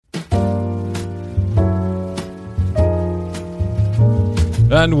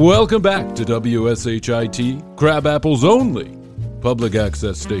And welcome back to WSHIT, Crabapple's only public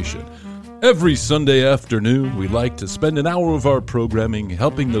access station. Every Sunday afternoon, we like to spend an hour of our programming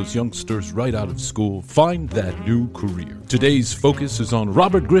helping those youngsters right out of school find that new career. Today's focus is on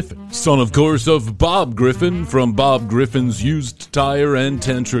Robert Griffin, son, of course, of Bob Griffin from Bob Griffin's Used Tire and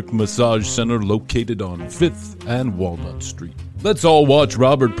Tantric Massage Center located on 5th and Walnut Street. Let's all watch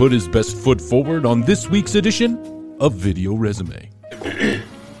Robert put his best foot forward on this week's edition of Video Resume.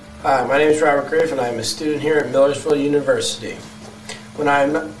 Hi, my name is Robert Griffin. I'm a student here at Millersville University. Hi,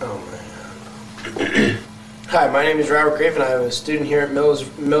 my name is Robert Griffin. I'm a student here at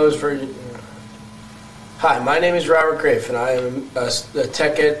Millersville. Hi, my name is Robert Griffin. I am a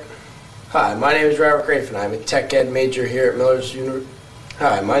tech ed. Hi, my name is Robert Griffin. I'm a tech ed major here at Millersville.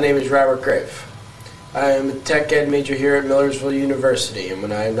 Hi, my name is Robert Griffin. I am a tech ed major here at Millersville University, and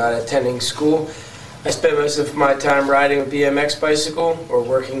when I am not attending school, I spend most of my time riding a BMX bicycle or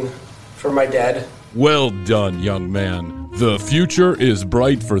working for my dad. Well done, young man. The future is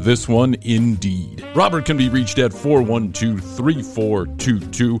bright for this one indeed. Robert can be reached at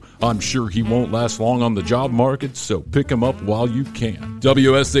 412-3422. I'm sure he won't last long on the job market, so pick him up while you can.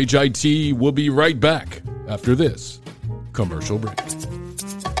 WSHIT will be right back after this commercial break.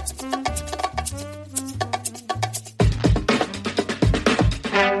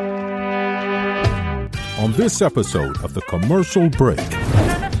 On this episode of The Commercial Break.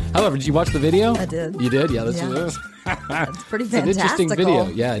 However, did you watch the video? I did. You did? Yeah, that's It's pretty it's an interesting video.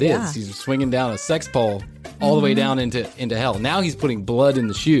 Yeah, it is. He's swinging down a sex pole all the way down into hell. Now he's putting blood in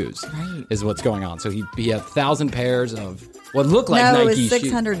the shoes, is what's going on. So he had 1,000 pairs of what looked like Nike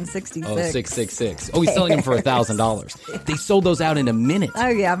shoes. No, it was 666. Oh, 666. Oh, he's selling them for $1,000. They sold those out in a minute. Oh,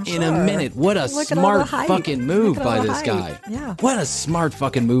 yeah, I'm sure. In a minute. What a smart fucking move by this guy. Yeah. What a smart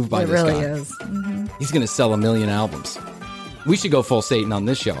fucking move by this guy. It really is. Mm-hmm. He's going to sell 1 million albums. We should go full Satan on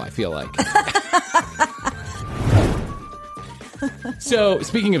this show, I feel like. So,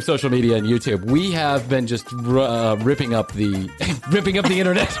 speaking of social media and YouTube, we have been just ripping up the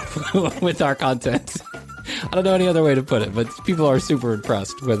internet with our content. I don't know any other way to put it, but people are super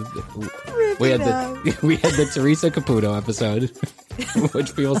impressed with. We had the Teresa Caputo episode,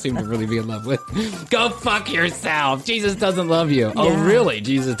 which people seem to really be in love with. Go fuck yourself. Jesus doesn't love you. Yeah. Oh, really?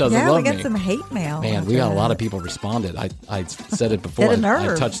 Jesus doesn't love me. Yeah, we got some hate mail. Man, we got a lot of people responded. I said it before.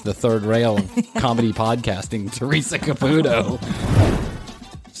 I touched the third rail of comedy podcasting. Teresa Caputo.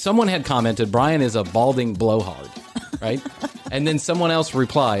 Someone had commented, Brian is a balding blowhard, right? And then someone else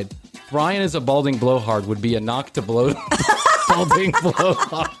replied, Brian is a balding blowhard would be a knock to blow balding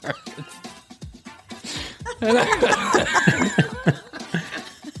blowhard.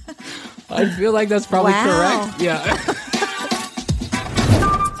 I feel like that's probably correct. Yeah.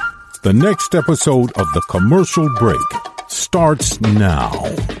 The next episode of The Commercial Break starts now.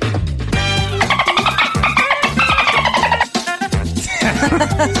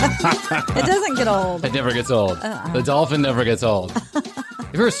 It doesn't get old. It never gets old. The dolphin never gets old. Have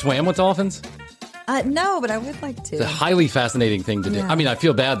you ever swam with dolphins? No, but I would like to. It's a highly fascinating thing to do. I mean, I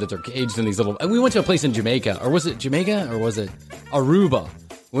feel bad that they're caged in these little... We went to a place in Jamaica, or was it Jamaica, or was it Aruba?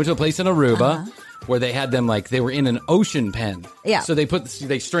 We went to a place in Aruba where they had them they were in an ocean pen. Yeah. So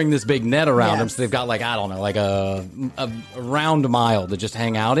they string this big net around them, so they've got a round mile to just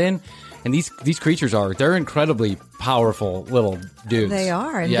hang out in. And these creatures they're incredibly powerful little dudes. They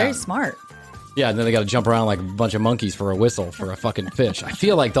are, and very smart. Yeah, and then they got to jump around like a bunch of monkeys for a whistle for a fucking fish. I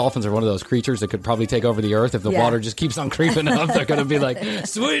feel like dolphins are one of those creatures that could probably take over the earth if the water just keeps on creeping up. They're going to be like,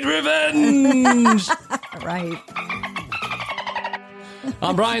 sweet revenge! Right.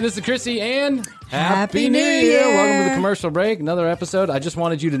 I'm Brian, this is Chrissy, and Happy New Year! Welcome to the commercial break, another episode. I just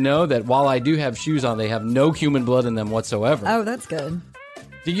wanted you to know that while I do have shoes on, they have no human blood in them whatsoever. Oh, that's good.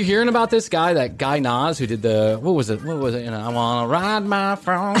 Did you hearing about this guy, that guy Nas, who did the, what was it? You know, I want to ride my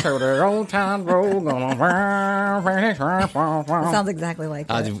phone to the old town road. It sounds exactly like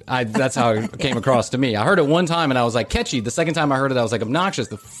that. That's how it came across to me. I heard it one time and I was like, catchy. The second time I heard it, I was like, obnoxious.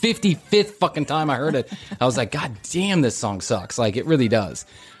 The 55th fucking time I heard it, I was like, God damn, this song sucks. Like, it really does.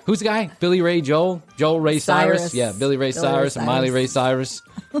 Who's the guy? Billy Ray Joel Ray Cyrus. Yeah, Billy Ray Cyrus and Miley Ray Cyrus.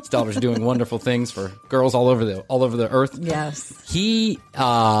 His daughter's doing wonderful things for girls all over the earth. Yes. He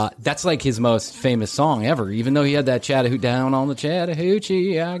that's like his most famous song ever. Even though he had that Chattahoochee down on the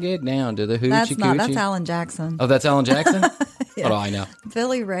Chattahoochee, I get down to the hoochie coochie. That's Alan Jackson. Oh, that's Alan Jackson? Yeah. What do I know?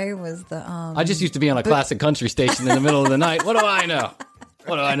 Billy Ray was the I just used to be on a classic country station in the middle of the night. What do I know?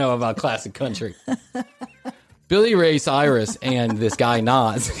 What do I know about classic country? Billy Ray Cyrus and this guy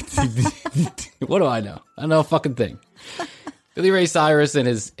Nas. What do I know? I don't know a fucking thing. Billy Ray Cyrus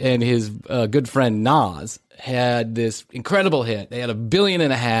and his good friend Nas had this incredible hit. They had 1.5 billion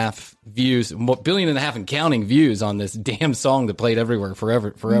views, 1.5 billion and counting views on this damn song that played everywhere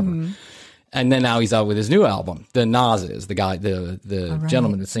forever. And then now he's out with his new album. The Nas is the guy, the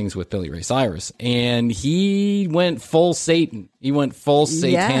gentleman that sings with Billy Ray Cyrus, and he went full Satan. He went full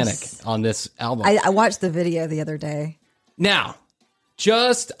satanic on this album. I watched the video the other day. Now,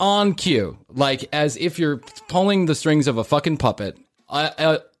 just on cue, like as if you're pulling the strings of a fucking puppet,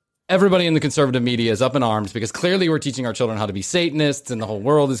 everybody in the conservative media is up in arms because clearly we're teaching our children how to be Satanists and the whole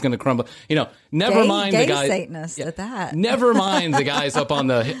world is going to crumble. You know, never mind the guys. Satanists at that. Never mind the guys up on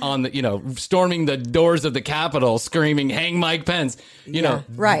the you know, storming the doors of the Capitol screaming, "Hang Mike Pence." You know,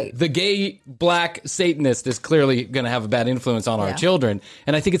 right. The gay black Satanist is clearly going to have a bad influence on our children.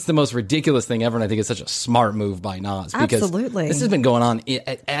 And I think it's the most ridiculous thing ever. And I think it's such a smart move by Nas. Because absolutely. This has been going on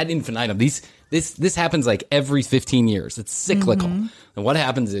ad infinitum. This happens like every 15 years. It's cyclical. And what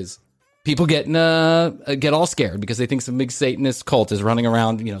happens is people get all scared because they think some big Satanist cult is running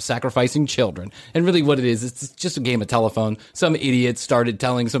around, you know, sacrificing children. And really what it is, it's just a game of telephone. Some idiot started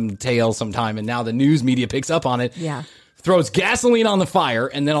telling some tale sometime, and now the news media picks up on it. Yeah. Throws gasoline on the fire,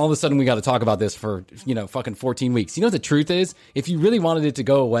 and then all of a sudden we got to talk about this for, you know, fucking 14 weeks. You know what the truth is? If you really wanted it to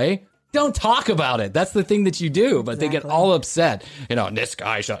go away, don't talk about it. That's the thing that you do, but they get all upset. You know, this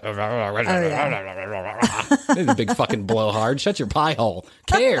guy, this is a big fucking blowhard. Shut your pie hole.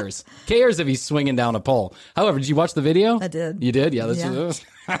 Cares if he's swinging down a pole. However, did you watch the video? I did. You did? Yeah. It's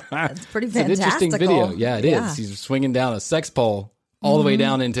pretty it's fantastical. an interesting video. Yeah, it is. He's swinging down a sex pole all the way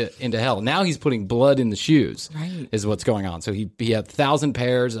down into hell. Now he's putting blood in the shoes. Right. Is what's going on. So he had 1,000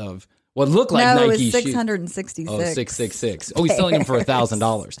 pairs of what looked like Nike shoes. No, it was 666. Oh, 666. Oh, he's selling them for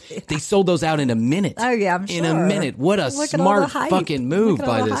 $1,000. They sold those out in a minute. Oh, yeah, I'm sure. In a minute. What a smart fucking move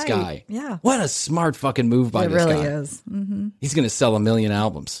by this guy. Yeah. What a smart fucking move by this guy. It really is. Mm-hmm. He's going to sell 1 million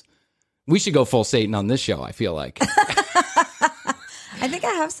albums. We should go full Satan on this show, I feel like. I think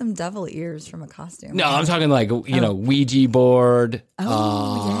I have some devil ears from a costume. No, I'm talking like, you know, Ouija board.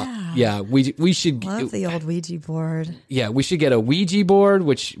 Yeah, we should. Love the old Ouija board. Yeah, we should get a Ouija board,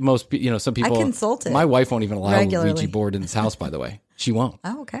 which some people. I consult it. My wife won't even allow regularly. a Ouija board in this house, by the way. She won't.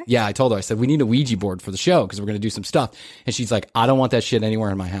 Oh, okay. Yeah, I told her, I said, we need a Ouija board for the show because we're going to do some stuff. And she's like, I don't want that shit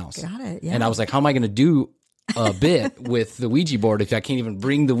anywhere in my house. Got it, yeah. And I was like, how am I going to do a bit with the Ouija board if I can't even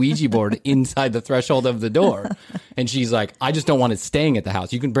bring the Ouija board inside the threshold of the door? And she's like, I just don't want it staying at the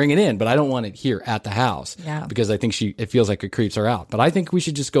house. You can bring it in, but I don't want it here at the house. Yeah. Because I think it feels like it creeps her out. But I think we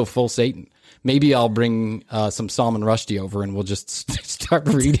should just go full Satan. Maybe I'll bring some Salman Rushdie over and we'll just start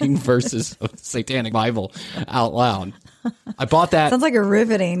reading verses of the Satanic Bible out loud. I bought that. Sounds like a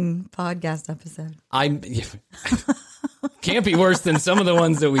riveting podcast episode. Can't be worse than some of the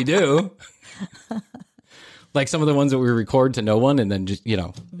ones that we do. Like some of the ones that we record to no one, and then just, you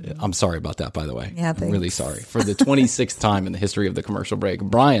know, I'm sorry about that, by the way. Yeah, I'm really sorry. For the 26th time in the history of the commercial break,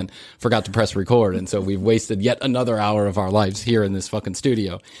 Brian forgot to press record, and so we've wasted yet another hour of our lives here in this fucking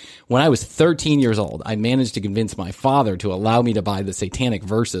studio. When I was 13 years old, I managed to convince my father to allow me to buy the Satanic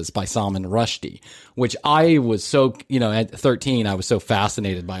Verses by Salman Rushdie, which I was so, you know, at 13, I was so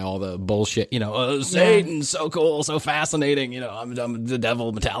fascinated by all the bullshit, you know, Satan's so cool, so fascinating, you know, I'm the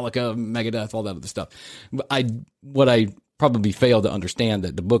devil, Metallica, Megadeth, all that other stuff. What I probably failed to understand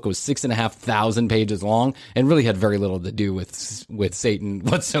that the book was 6,500 pages long and really had very little to do with Satan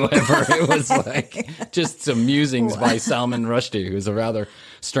whatsoever. It was like just some musings by Salman Rushdie, who's a rather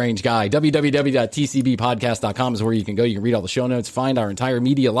strange guy. www.tcbpodcast.com is where you can go. You can read all the show notes, find our entire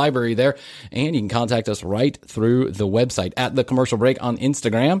media library there, and you can contact us right through the website at The Commercial Break on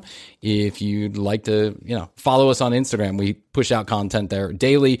Instagram. If you'd like to, you know, follow us on Instagram, we push out content there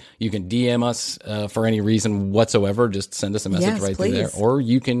daily. You can DM us for any reason whatsoever. Just send us a message through there. Or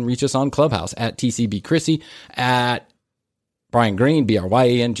you can reach us on Clubhouse at TCB Chrissy, at Brian Green,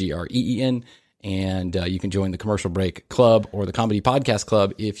 BryanGreen. And you can join the Commercial Break Club or the Comedy Podcast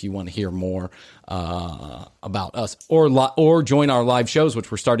Club if you want to hear more about us, or join our live shows,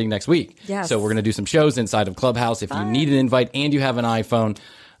 which we're starting next week. Yes. So we're going to do some shows inside of Clubhouse. If you need an invite and you have an iPhone,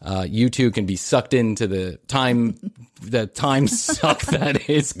 you too can be sucked into the time suck that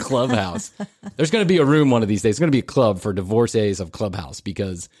is Clubhouse. There's going to be a room one of these days. There's going to be a club for divorcees of Clubhouse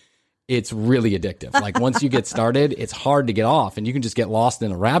because it's really addictive. Like once you get started, it's hard to get off, and you can just get lost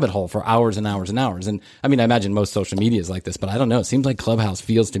in a rabbit hole for hours and hours and hours. And I mean, I imagine most social media is like this, but I don't know. It seems like Clubhouse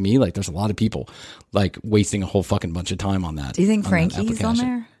feels to me like there's a lot of people like wasting a whole fucking bunch of time on that. Do you think Frankie's on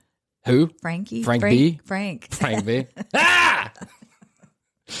there? Who? Frankie? Frank B? Frank. Frank B? Ah!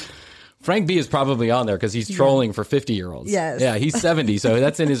 Frank B is probably on there because he's trolling for 50-year-olds. Yes. Yeah, he's 70, so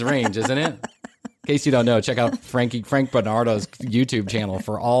that's in his range, isn't it? case you don't know, check out Frank Bernardo's YouTube channel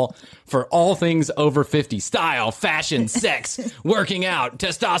for all things over 50: style, fashion, sex, working out,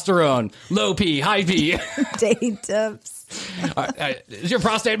 testosterone, low P, high P, dating tips. Is your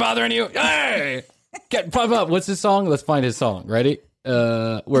prostate bothering you? Hey, pump up. What's his song? Let's find his song. Ready?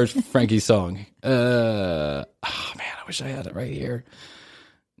 Where's Frankie's song? Oh man, I wish I had it right here.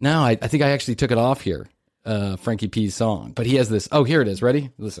 No, I think I actually took it off here. Frankie P's song, but he has this. Oh, here it is.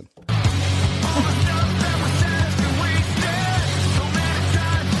 Ready? Listen.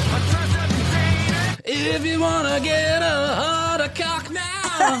 If you wanna get a harder cock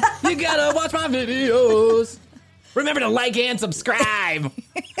now, you gotta watch my videos. Remember to like and subscribe.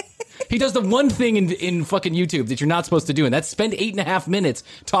 He does the one thing in fucking YouTube that you're not supposed to do, and that's spend 8.5 minutes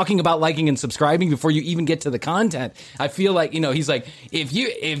talking about liking and subscribing before you even get to the content. I feel like, he's like, if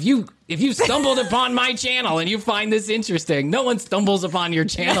you stumbled upon my channel and you find this interesting, no one stumbles upon your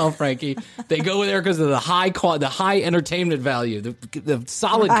channel, Frankie. They go there because of the high entertainment value, the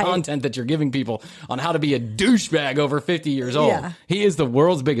solid content that you're giving people on how to be a douchebag over 50 years old. Yeah. He is the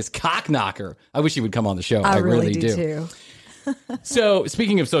world's biggest cock knocker. I wish he would come on the show. I really do too. So,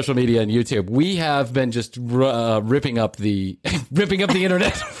 speaking of social media and YouTube, we have been just ripping up the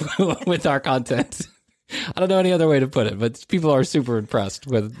internet with our content. I don't know any other way to put it, but people are super impressed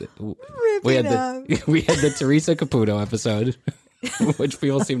with. We had the Teresa Caputo episode, which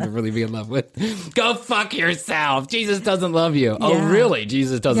people seem to really be in love with. Go fuck yourself. Jesus doesn't love you. Yeah. Oh, really?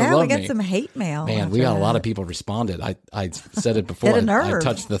 Jesus doesn't love me. Yeah, we got some hate mail. Man, we got a lot of people responded. I said it before. Hit a nerve. I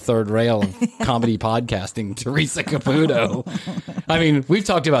touched the third rail of comedy podcasting. Teresa Caputo. I mean, we've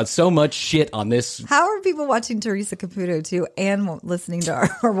talked about so much shit on this. How are people watching Teresa Caputo too and listening to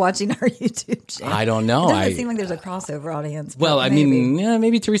or watching our YouTube channel? I don't know. It doesn't seem like there's a crossover audience. Well, I mean,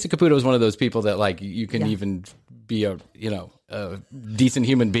 maybe Teresa Caputo is one of those people that like you can even be a decent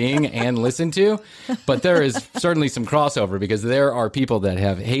human being and listen to, but there is certainly some crossover because there are people that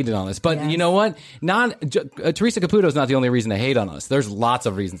have hated on us. But you know what? Teresa Caputo is not the only reason to hate on us. There's lots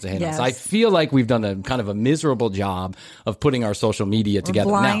of reasons to hate on us. I feel like we've done a kind of a miserable job of putting our social media together.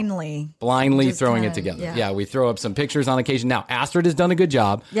 Blindly throwing it together. Yeah, we throw up some pictures on occasion. Now, Astrid has done a good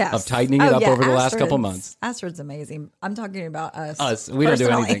job of tightening it up over the last couple months. Astrid's amazing. I'm talking about us. We don't do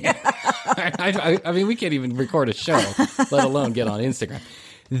anything. I mean, we can't even record a show, let alone get on Instagram.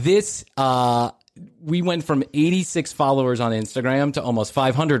 We went from 86 followers on Instagram to almost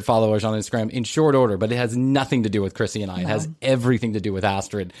 500 followers on Instagram in short order, but it has nothing to do with Chrissy and I. It has everything to do with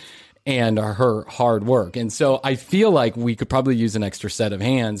Astrid and her hard work. And so I feel like we could probably use an extra set of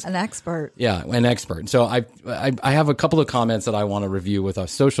hands. An expert. Yeah, an expert. So I have a couple of comments that I want to review with a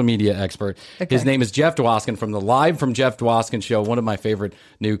social media expert. Okay. His name is Jeff Dwoskin from the Live from Jeff Dwoskin Show, one of my favorite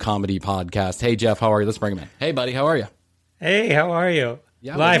new comedy podcasts. Hey, Jeff, how are you? Let's bring him in. Hey, buddy, how are you? Hey, how are you?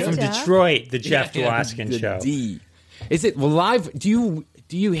 Yeah, live from Detroit, the Jeff Dwoskin Show. Is it live? Do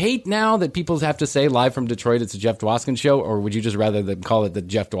you hate now that people have to say live from Detroit it's a Jeff Dwoskin Show, or would you just rather than call it the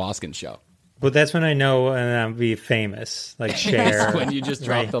Jeff Dwoskin Show? Well, that's when I know and I'll be famous, like Cher. When you just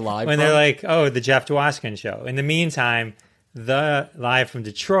drop the live. When they're like, oh, the Jeff Dwoskin Show. In the meantime, the Live from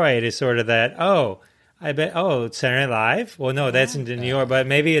Detroit is sort of that, it's Saturday Night Live? Well, no, that's in New York, but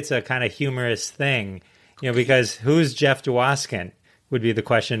maybe it's a kind of humorous thing. Because who's Jeff Dwoskin would be the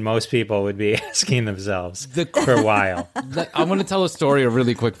question most people would be asking themselves for a while. I want to tell a story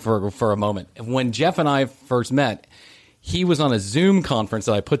really quick for a moment. When Jeff and I first met, he was on a Zoom conference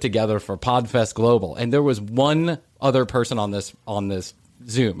that I put together for Podfest Global, and there was one other person on this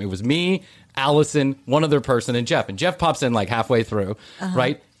Zoom. It was me, Allison, one other person, and Jeff. And Jeff pops in like halfway through,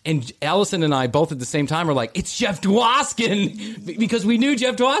 right? And Allison and I both at the same time were like, it's Jeff Dwoskin, because we knew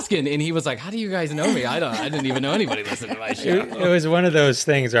Jeff Dwoskin. And he was like, how do you guys know me? I didn't even know anybody listened to my show. It was one of those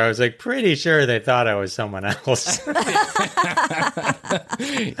things where I was like pretty sure they thought I was someone else.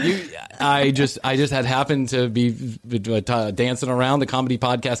 I just had happened to be dancing around the comedy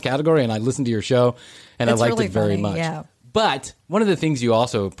podcast category, and I listened to your show, and I liked it very much. Yeah. But one of the things you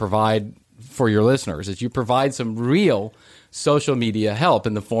also provide for your listeners is you provide some real social media help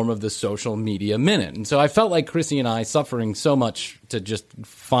in the form of the Social Media Minute. And so I felt like Chrissy and I, suffering so much to just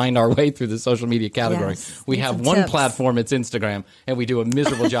find our way through the social media category. We have one platform, it's Instagram, and we do a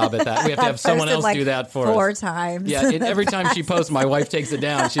miserable job at that. We have to have someone else do that for us. 4 times. Yeah, and every time she posts, my wife takes it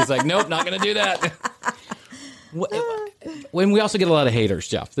down. She's like, nope, not going to do that. When we also get a lot of haters,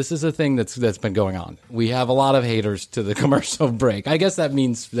 Jeff. This is a thing that's been going on. We have a lot of haters to the commercial break. I guess that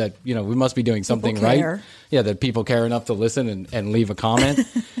means that we must be doing something right. Yeah, that people care enough to listen and leave a comment.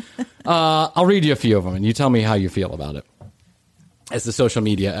 I'll read you a few of them, and you tell me how you feel about it as the social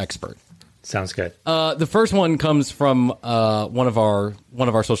media expert. Sounds good. The first one comes from one of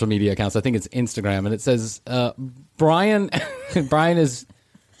our social media accounts. I think it's Instagram, and it says Brian.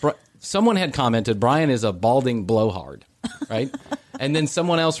 Someone had commented Brian is a balding blowhard, right? And then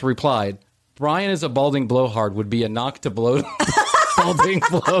someone else replied, Brian is a balding blowhard would be a knock to blow balding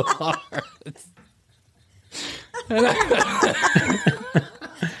blowhard.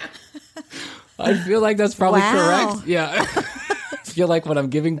 I feel like that's probably correct. Yeah. I feel like when I'm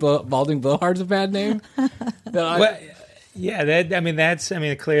giving balding blowhards a bad name. Clearly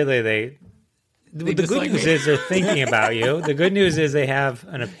the good news is they're thinking about you. The good news is they have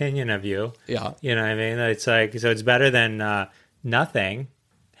an opinion of you. Yeah. You know what I mean? It's like, so it's better than nothing.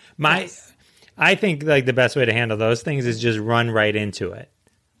 I think like the best way to handle those things is just run right into it.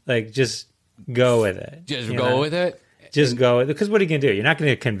 Like just go with it. Just go with it? Just go, because what are you going to do? You're not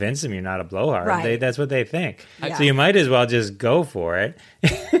going to convince them you're not a blowhard. Right. That's what they think. Yeah. So you might as well just go for it.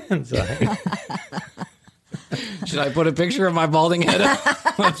 Should I put a picture of my balding head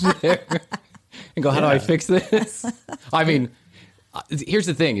up there and go, how do I fix this? I mean, here's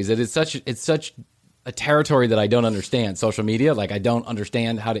the thing: is that it's such a territory that I don't understand. Social media, like I don't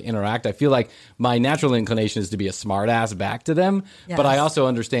understand how to interact. I feel like my natural inclination is to be a smart ass back to them, but I also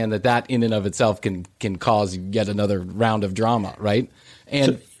understand that in and of itself can cause yet another round of drama, right?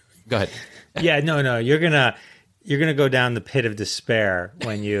 And go ahead. Yeah, no, you're gonna go down the pit of despair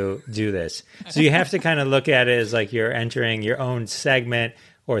when you do this. So you have to kind of look at it as like you're entering your own segment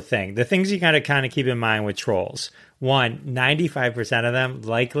or thing. The things you gotta kind of keep in mind with trolls: 95% of them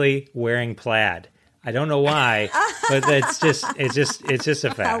likely wearing plaid. I don't know why, but it's just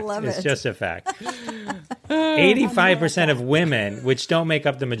a fact. I love it's it. just a fact. 85% of women, which don't make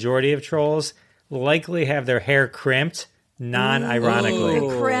up the majority of trolls, likely have their hair crimped non-ironically.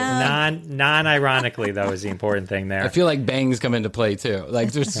 Non-ironically, though, is the important thing there. I feel like bangs come into play too.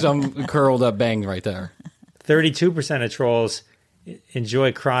 Like there's some curled up bang right there. 32% of trolls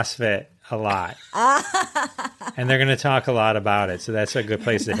enjoy CrossFit a lot. And they're going to talk a lot about it, so that's a good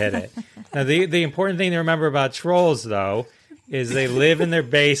place to hit it. Now, the important thing to remember about trolls, though, is they live in their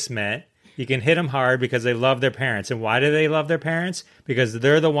basement. You can hit them hard because they love their parents. And why do they love their parents? Because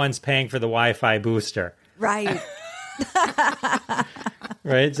they're the ones paying for the Wi-Fi booster. Right.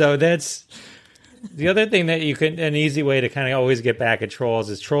 Right? So that's the other thing that an easy way to kind of always get back at trolls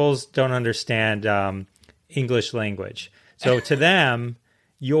is trolls don't understand English language. So to them,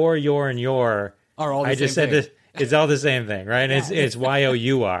 your, and your Are all the I same just said thing. this. It's all the same thing, right? And it's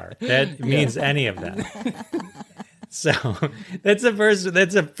Y-O-U-R. That means any of them. So that's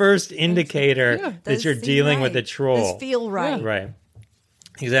a first indicator that you're dealing with a troll. Does feel right. Right.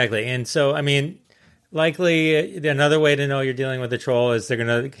 Exactly. And so, I mean, likely another way to know you're dealing with a troll is they're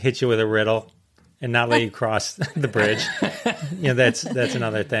going to hit you with a riddle and not let you cross the bridge. That's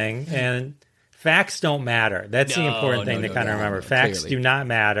another thing. And facts don't matter. That's the important thing to kind of remember. Facts do not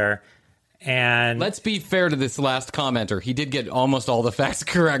matter. And let's be fair to this last commenter. He did get almost all the facts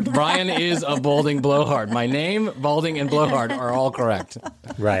correct. Brian is a balding blowhard. My name, balding, and blowhard are all correct.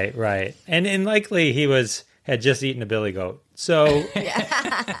 Right. And likely he had just eaten a billy goat. So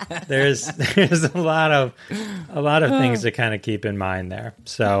there's a lot of things to kind of keep in mind there.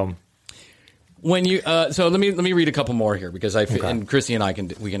 So when you so let me read a couple more here because and Chrissy and I can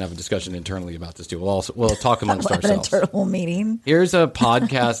have a discussion internally about this too. We'll talk amongst ourselves. An internal meeting. Here's a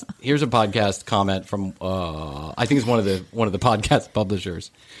podcast comment from I think it's one of the podcast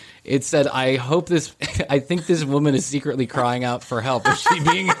publishers. It said, I think this woman is secretly crying out for help. Is she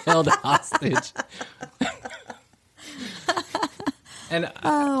being held hostage? And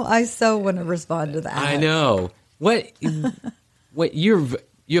I so want to respond to that. I know. What you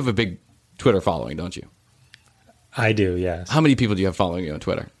have a big Twitter following, don't you? I do, yes. How many people do you have following you on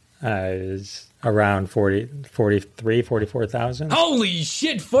Twitter? It's around 44,000. Holy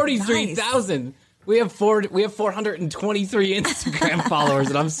shit, 43,000. Nice. We have 423 Instagram followers,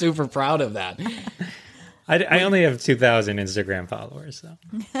 and I'm super proud of that. I only have 2,000 Instagram followers, though.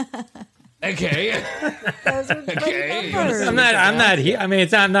 Okay. Okay. I'm not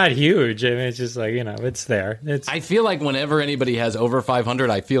huge. I mean, it's just like, it's there. I feel like whenever anybody has over 500,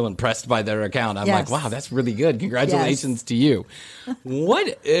 I feel impressed by their account. I'm like, wow, that's really good. Congratulations to you.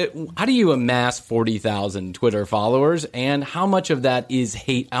 How do you amass 40,000 Twitter followers, and how much of that is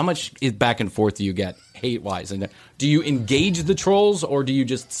hate? How much is back and forth do you get hate-wise? And do you engage the trolls, or do you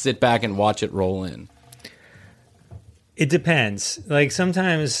just sit back and watch it roll in? It depends. Like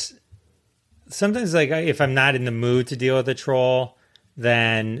sometimes like if I'm not in the mood to deal with a troll,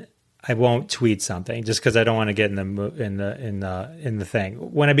 then I won't tweet something just because I don't want to get in the thing.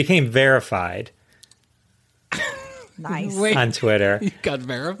 When I became verified, Nice. Wait, on Twitter. you got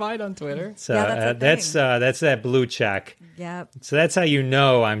verified on Twitter? So Yeah, that's a that's that blue check. Yep. So that's how you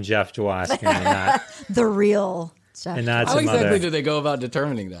know I'm Jeff Dwosky and not The real Jeff. and not How some exactly other. do they go about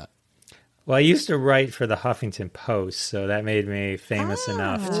determining that? Well, I used to write for the Huffington Post, so that made me famous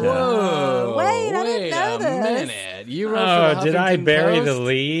enough to. Whoa! Wait, I didn't know a this. minute. You wrote for the Oh, did I Huffington bury the Post?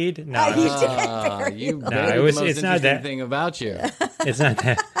 lead? No, You it's- did very You well. buried it was- the most it's not interesting that- thing about you. it's not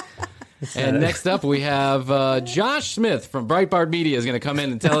that. And next up, we have Josh Smith from Breitbart Media is going to come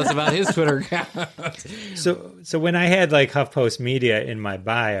in and tell us about his Twitter account. So when I had like HuffPost Media in my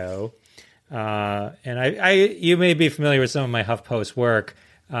bio, and I you may be familiar with some of my HuffPost work.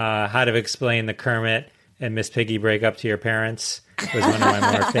 How to explain the Kermit and Miss Piggy breakup to your parents was one of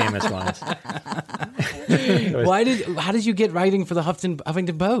my more famous ones. How did you get writing for the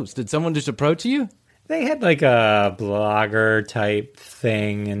Huffington Post? Did someone just approach you? They had like a blogger type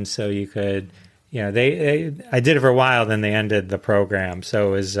thing, and so you could, I did it for a while. Then they ended the program, so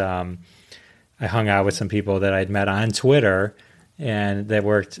it was I hung out with some people that I'd met on Twitter, and they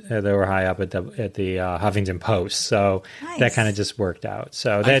worked. They were high up at the Huffington Post, so Nice. that kind of just worked out.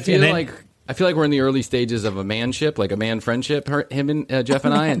 So I that feel and then- like we're in the early stages of a manship, like a man friendship. Him and Jeff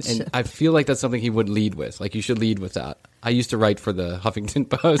and I, and I feel like that's something he would lead with. Like you should lead with that. I used to write for the Huffington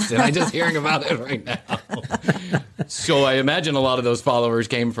Post, and I'm just hearing about it right now. So I imagine a lot of those followers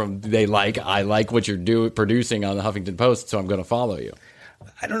came from I like what you're producing on the Huffington Post, so I'm going to follow you.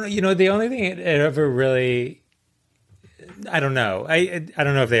 I don't know. The only thing it ever really. I don't know. I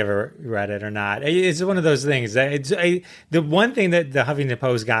don't know if they ever read it or not. It's one of those things. The one thing that the Huffington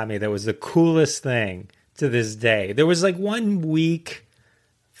Post got me that was the coolest thing to this day. There was like 1 week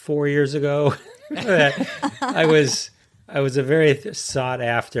 4 years ago that I was a very sought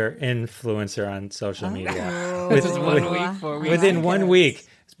after influencer on social media. This is 1 week, 4 weeks. Within 1 week.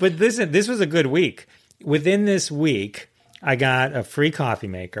 But listen, this was a good week. Within this week, I got a free coffee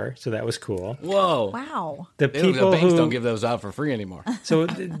maker, so that was cool. Whoa! Wow. The The people banks who don't give those out for free anymore. So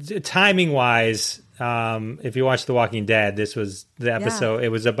timing wise, if you watch The Walking Dead, this was the episode. Yeah. It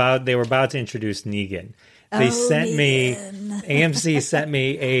was about they were about to introduce Negan. They sent me AMC sent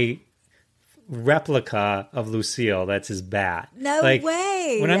me a replica of Lucille. That's his bat. No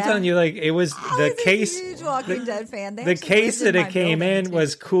way. When I'm Yeah. telling you, like it was I the was case. a huge Walking Dead fan. They The actually case lived that in it my came building, in too.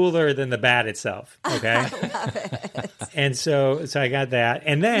 was cooler than the bat itself. Okay. And so I got that.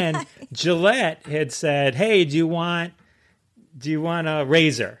 And then Gillette had said, "Hey, do you want a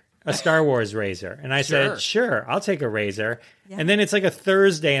razor, a Star Wars razor?" And I said, "Sure, I'll take a razor." And then it's like a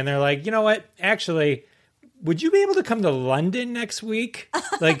Thursday, and they're like, "You know what? Actually, would you be able to come to London next week,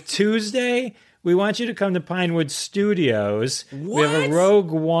 like Tuesday? We want you to come to Pinewood Studios. We have a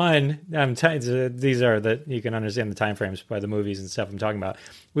Rogue One. These are you can understand the time frames by the movies and stuff I'm talking about.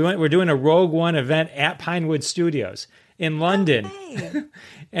 We're doing a Rogue One event at Pinewood Studios in London, Hey.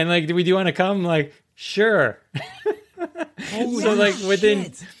 and like, do you want to come? I'm like, sure. So like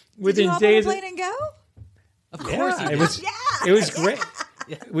within Did you hop days, on a plane and go? Of course, it was great.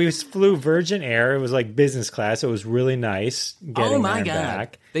 We flew Virgin Air. It was like business class. It was really nice. Getting Oh my there and god!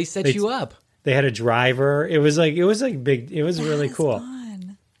 back. They set you up. They had a driver. It was like big. It was really cool.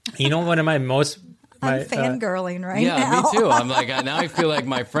 Fun. You know, one of my most. I'm fangirling right Yeah, now. me too. I'm like, now I feel like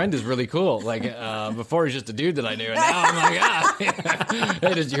my friend is really cool. Like, before he's just a dude that I knew, and now I'm like,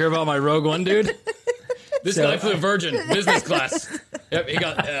 hey, did you hear about my Rogue One dude? This guy flew Virgin business class. Yep, he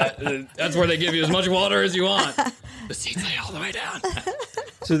got. That's where they give you as much water as you want. The seats lay all the way down.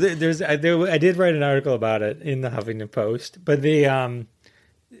 So I did write an article about it in the Huffington Post, but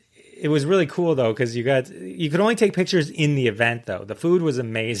it was really cool though because you could only take pictures in the event though. The food was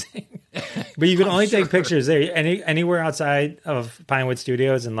amazing, but you could only take pictures there. Anywhere outside of Pinewood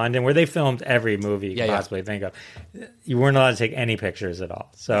Studios in London, where they filmed every movie you could possibly think of, you weren't allowed to take any pictures at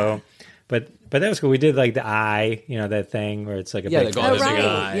all. So, but that was cool. We did like the eye, that thing where it's like a big they call it a big right.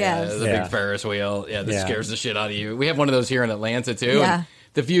 eye. Yes. The big Ferris wheel. Yeah, that Yeah. scares the shit out of you. We have one of those here in Atlanta too. Yeah. And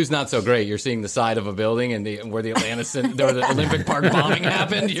the view's not so great. You're seeing the side of a building and where the Olympic Park bombing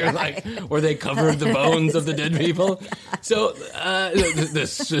happened. You're like, where they covered the bones of the dead people. So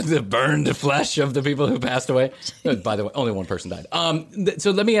the burned flesh of the people who passed away. By the way, only one person died.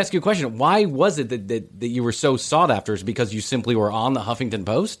 So let me ask you a question. Why was it that you were so sought after? Is it because you simply were on the Huffington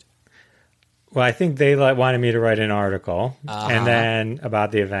Post? Well, I think they wanted me to write an article and then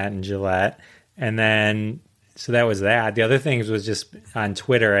about the event in Gillette, and then. So that was that. The other things was just on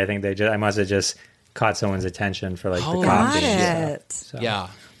Twitter. I think I must have just caught someone's attention for like the Oh, coffee. Got and it. stuff. So. Yeah.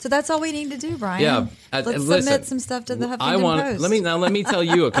 So that's all we need to do, Brian. Yeah, Let's listen, submit some stuff to the Huffington Post. Let me tell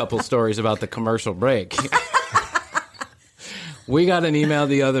you a couple stories about the commercial break. We got an email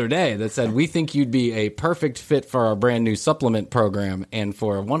the other day that said, we think you'd be a perfect fit for our brand new supplement program. And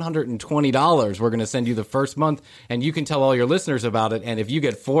for $120, we're going to send you the first month and you can tell all your listeners about it. And if you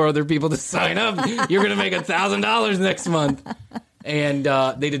get 4 other people to sign up, you're going to make $1,000 next month. And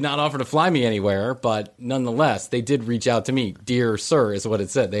they did not offer to fly me anywhere, but nonetheless, they did reach out to me. Dear sir is what it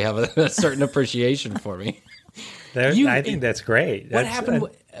said. They have a certain appreciation for me. I think that's great. What happened?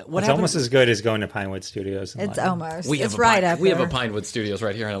 It's almost as good as going to Pinewood Studios. It's almost. We it's have right up We there. have a Pinewood Studios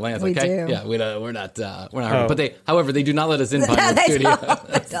right here in Atlanta. We okay? do. Yeah, we're not. But however, they do not let us in Pinewood They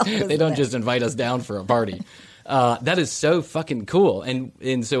Studios. don't. They don't just invite us down for a party. That is so fucking cool.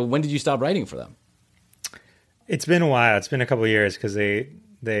 And so, when did you stop writing for them? It's been a while. It's been a couple of years because they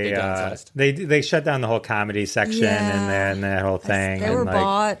shut down the whole comedy section and then that whole thing. They were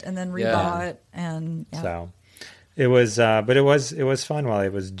bought and then rebought, and so it was. But it was fun while I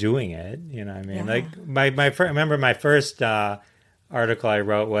was doing it. You know what I mean? Like I remember my first article I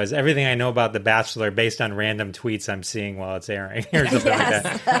wrote was everything I know about The Bachelor based on random tweets I'm seeing while it's airing or something like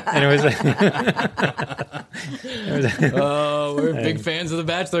that. And it was Oh, we're big fans of The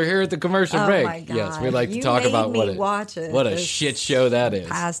Bachelor here at the commercial break. My God. Yes, we like to You talk made about me watch it what a this shit show that is.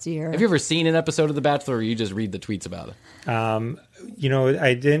 past year. Have you ever seen an episode of The Bachelor, or you just read the tweets about it? You know,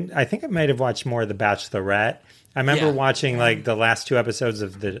 I didn't. I think I might have watched more of The Bachelorette. I remember watching like the last 2 episodes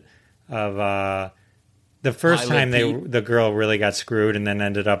of the first time the girl really got screwed and then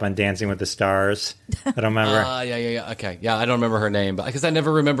ended up on Dancing with the Stars. I don't remember. Yeah. Okay. Yeah, I don't remember her name, but because I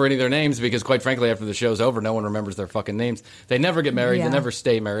never remember any of their names because, quite frankly, after the show's over, no one remembers their fucking names. They never get married. Yeah. They never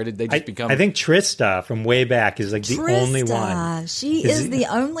stay married. They just become. I think Trista from way back is like the only one. She is the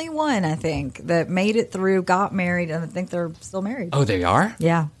only one, I think, that made it through, got married, and I think they're still married. Oh, they are?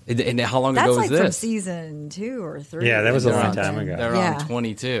 Yeah. And how long That's ago like was from this? season 2 or 3. Yeah, that was a They're long on- time ago. They're Yeah. on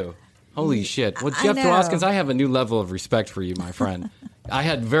 22. Holy shit. Well, I Jeff know. Dwoskins, I have a new level of respect for you, my friend. I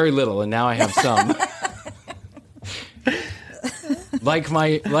had very little, and now I have some. Like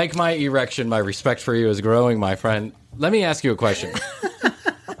my erection, my respect for you is growing, my friend. Let me ask you a question.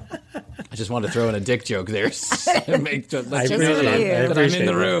 I just want to throw in a dick joke there. Let you know that I'm in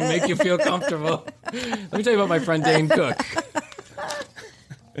the room, make you feel comfortable. Let me tell you about my friend Dane Cook.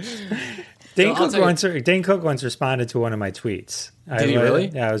 Dane Cook once responded to one of my tweets. Did he really?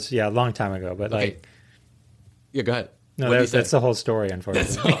 Yeah, it was a long time ago. But Okay. Yeah, go ahead. no, What did he say? that's the whole story.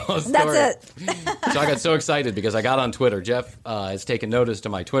 Unfortunately, That's it. So I got so excited because I got on Twitter. Jeff has taken notice to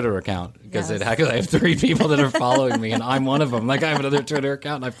my Twitter account because Yes. I have 3 people that are following me, and I'm one of them. Like I have another Twitter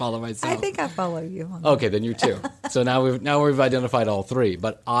account, and I follow myself. I think I follow you. Okay, then you're 2. So now we've identified all 3.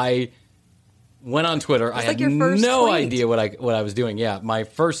 But I went on Twitter. I had your first no tweet. idea what I was doing. Yeah, my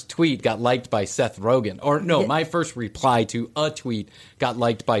first tweet got liked by Seth Rogen. Or no, my first reply to a tweet got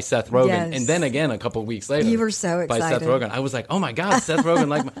liked by Seth Rogen. Yes. And then again, a couple weeks later, You were so by Seth excited. Rogen. I was like, oh my God, Seth Rogen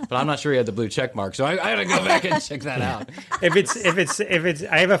liked my... But I'm not sure he had the blue check mark. So I had to go back and check that out. if it's,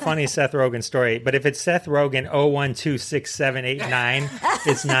 I have a funny Seth Rogen story. But if it's Seth Rogen 0126789,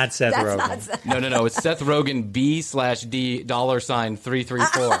 it's not Seth Rogen. No. It's Seth Rogen B/D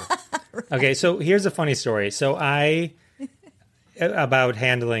 $334. Okay, so here's a funny story. So about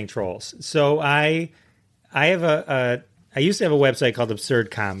handling trolls. So I have I used to have a website called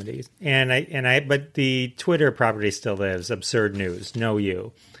Absurd Comedy, but the Twitter property still lives, Absurd News, no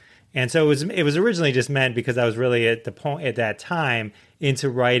you. And so it was originally just meant because I was really at the point at that time into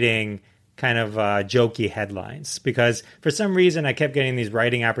writing kind of jokey headlines, because for some reason I kept getting these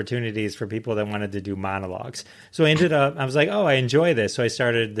writing opportunities for people that wanted to do monologues. So I was like, oh, I enjoy this. So I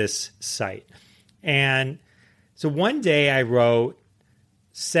started this site. And so one day I wrote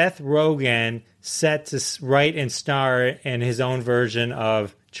Seth Rogen set to write and star in his own version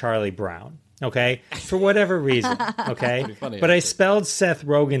of Charlie Brown. Okay. For whatever reason. Okay. funny, But I actually. spelled Seth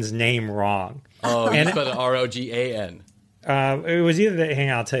Rogen's name wrong. Oh, you spelled it Rogan. It was either hang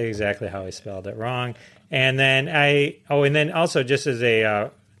on, I'll tell you exactly how I spelled it wrong. And then and then also just as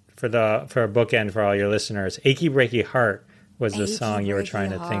for a bookend for all your listeners, Achy Breaky Heart was the Achy song you were Breaky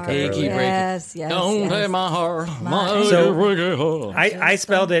trying to think of Heart. Achy earlier. Yes, yes, Don't yes. take my heart. So- breaky heart. I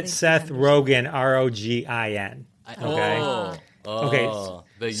spelled it Just Seth something Rogen, Rogin. Okay. Okay.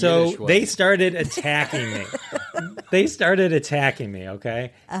 The So Yiddish one. they started attacking me.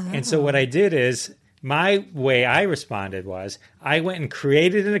 Okay. And so what I did is my way I responded was I went and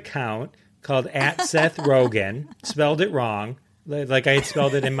created an account called @SethRogen, spelled it wrong, like I had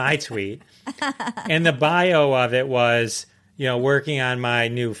spelled it in my tweet. And the bio of it was, working on my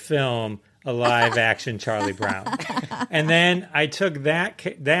new film, a live action Charlie Brown. And then I took that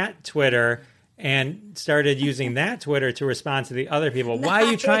Twitter and started using that Twitter to respond to the other people. Why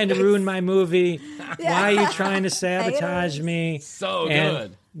are you trying to ruin my movie? Why are you trying to sabotage me? So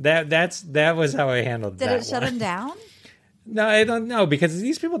And good. that was how I handled Did that it shut one. him down? No, I don't know, because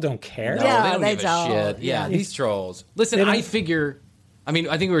these people don't care. No, Yeah, they don't they give a don't. shit. Yeah, these trolls. Listen, I figure. I mean,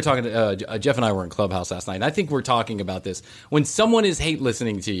 I think we were talking to Jeff and I were in Clubhouse last night, and I think we're talking about this. When someone is hate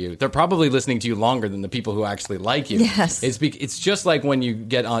listening to you, they're probably listening to you longer than the people who actually like you. Yes. It's just like when you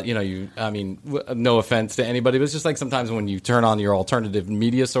get on, no offense to anybody, but it's just like sometimes when you turn on your alternative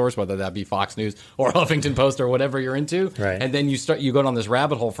media source, whether that be Fox News or Huffington Post or whatever you're into, Right. and then you go down this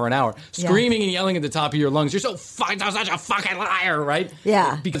rabbit hole for an hour, screaming and yelling at the top of your lungs, you're so such a fucking liar, right?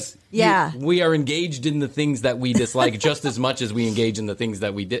 Yeah. Because Yeah. we are engaged in the things that we dislike just as much as we engage in the things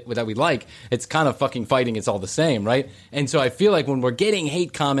that we like. It's kind of fucking fighting. It's all the same, right? And so I feel like when we're getting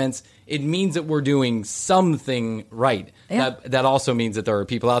hate comments, it means that we're doing something right. Yeah. That also means that there are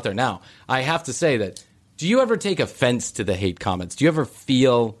people out there. Now, I have to say that, do you ever take offense to the hate comments? Do you ever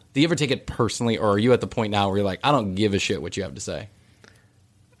take it personally, or are you at the point now where you're like, I don't give a shit what you have to say?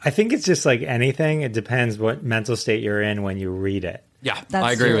 I think it's just like anything. It depends what mental state you're in when you read it. Yeah, That's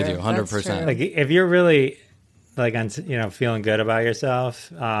I agree with true. you, That's 100%. true. Like if you're really like on, feeling good about yourself.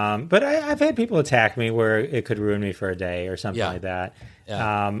 But I've had people attack me where it could ruin me for a day or something like that.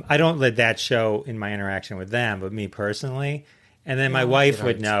 Yeah. I don't let that show in my interaction with them, but me personally. And then my wife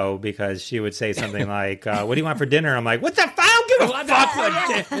would know, because she would say something like, what do you want for dinner? I'm like, what the fuck? I don't give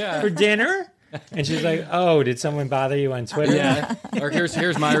a fuck for dinner? And she's like, oh, did someone bother you on Twitter? Yeah. Or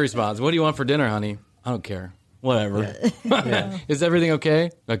here's my response. What do you want for dinner, honey? I don't care. Whatever. Is everything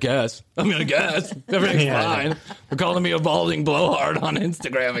okay? I guess. I guess. Everything's fine. They're calling me a balding blowhard on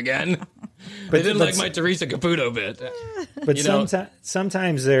Instagram again. They didn't like my Teresa Caputo bit. But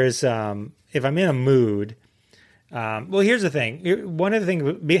sometimes there's, if I'm in a mood, well, here's the thing. One of the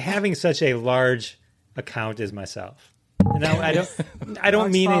things, having such a large account as myself. No, I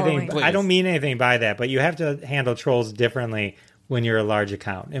don't mean anything. Please. I don't mean anything by that. But you have to handle trolls differently when you're a large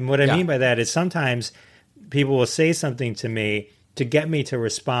account. And what I mean by that is sometimes people will say something to me to get me to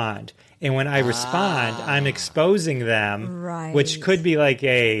respond, and when I respond, I'm exposing them, Right. which could be like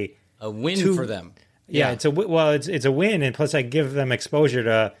a win for them. yeah. It's a win, and plus I give them exposure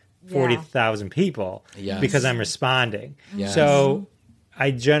to 40,000 people because I'm responding. Yes. So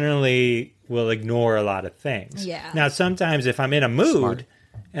I generally will ignore a lot of things. Yeah. Now, sometimes if I'm in a mood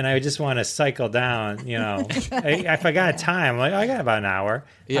and I just want to cycle down, if I got time, I'm like, I got about an hour.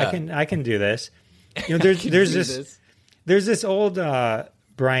 Yeah. I can do this. There's this old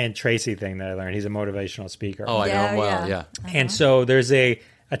Brian Tracy thing that I learned. He's a motivational speaker. Oh, I know him well. Yeah. And so there's a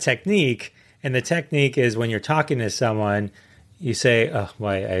technique, and the technique is when you're talking to someone, you say, "Oh,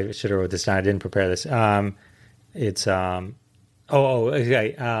 why I should have wrote this down. I didn't prepare this."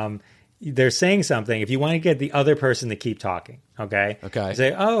 Okay. They're saying something. If you want to get the other person to keep talking, okay, you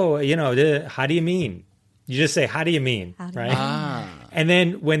say, "Oh, how do you mean?" You just say, "How do you mean?" Right? And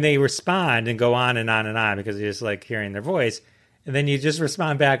then when they respond and go on and on and on, because you just like hearing their voice, and then you just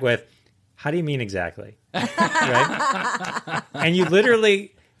respond back with, "How do you mean exactly?" Right? And you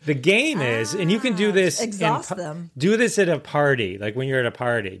literally, the game is, and you can do this. Exhaust them. Do this at a party, like when you're at a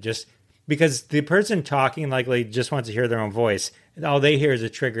party, just because the person talking likely just wants to hear their own voice. All they hear is a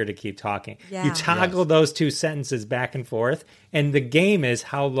trigger to keep talking. Yeah. You toggle those two sentences back and forth, and the game is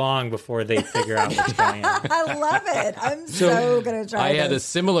how long before they figure out what's going on. I love it. I'm so going to try I had a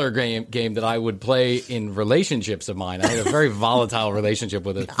similar game that I would play in relationships of mine. I had a very volatile relationship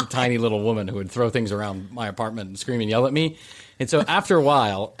with a tiny little woman who would throw things around my apartment and scream and yell at me. And so after a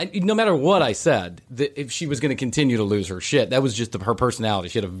while, no matter what I said, if she was going to continue to lose her shit, that was just her personality.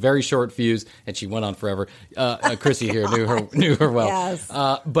 She had a very short fuse, and she went on forever. Chrissy here knew her well. Yes.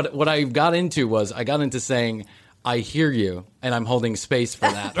 But what I got into saying, I hear you, and I'm holding space for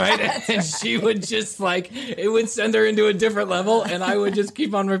that, right? And she would just it would send her into a different level, and I would just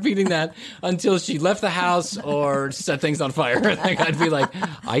keep on repeating that until she left the house or set things on fire. I'd be like,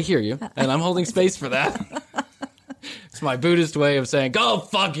 I hear you, and I'm holding space for that. It's my Buddhist way of saying, go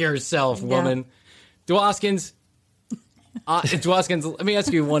fuck yourself, woman. Dwoskins, let me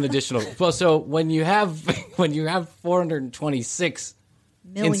ask you one additional. Well, so when you have 426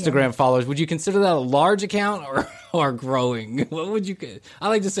 Million. Instagram followers, would you consider that a large account or growing? What would you? I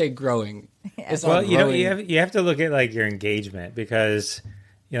like to say growing. It's Well, not growing. you have to look at like your engagement, because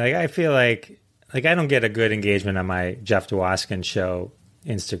I feel like I don't get a good engagement on my Jeff Dwoskin show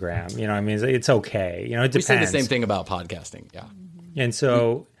Instagram. It's okay. It depends. We say the same thing about podcasting. Yeah. And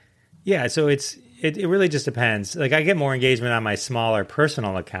so, so it really just depends. Like I get more engagement on my smaller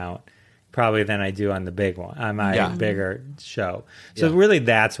personal account, probably than I do on the big one, on my Yeah. bigger show. So Yeah. really,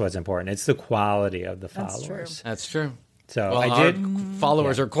 that's what's important. It's the quality of the That's followers. That's true. So Well, I our did.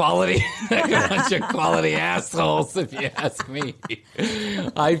 followers are quality. A bunch of quality assholes, if you ask me.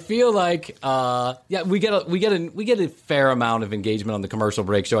 I feel like, we get a fair amount of engagement on the Commercial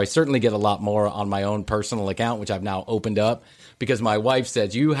Break Show. I certainly get a lot more on my own personal account, which I've now opened up because my wife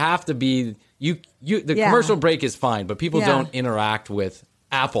says you have to be the Yeah. commercial break is fine, but people Yeah. don't interact with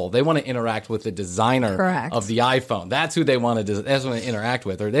Apple. They want to interact with the designer Correct. of the iPhone. That's who they want to. That's what they interact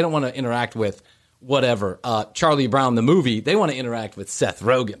with, or they don't want to interact with whatever. Charlie Brown the movie. They want to interact with Seth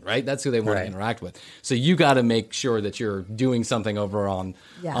Rogen, right? That's who they want Right. to interact with. So you got to make sure that you're doing something over on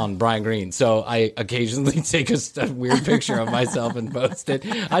Yeah. Brian Green. So I occasionally take a weird picture of myself and post it.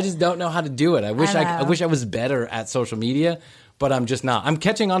 I just don't know how to do it. I wish I know. wish I was better at social media, but I'm just not. I'm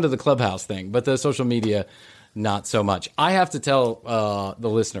catching on to the Clubhouse thing, but the social media, not so much. I have to tell the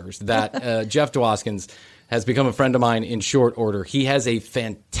listeners that Jeff Dwoskins has become a friend of mine in short order. He has a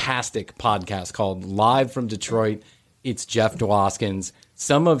fantastic podcast called Live from Detroit. It's Jeff Dwoskins.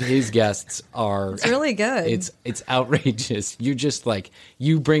 Some of his guests are It's really good. It's outrageous. You just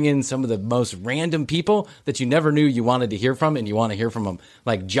you bring in some of the most random people that you never knew you wanted to hear from, and you want to hear from them,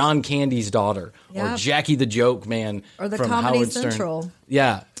 like John Candy's daughter or Yep. Jackie the Joke Man Or the from Comedy Howard Stern. Central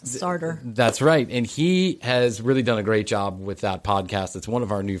Yeah, starter. That's right. And he has really done a great job with that podcast. It's one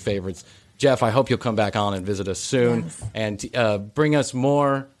of our new favorites. Jeff, I hope you'll come back on and visit us soon and bring us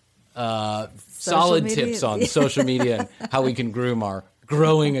more solid media. tips on social media and how we can groom our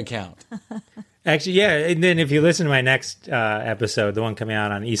growing account. Actually, yeah. And then if you listen to my next episode, the one coming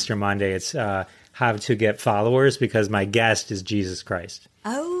out on Easter Monday, it's how to get followers, because my guest is Jesus Christ.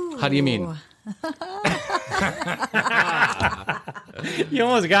 Oh. How do you mean? You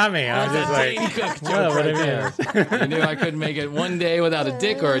almost got me. I was just like, Dane Cook well, joke what right it is. there. You knew I couldn't make it one day without a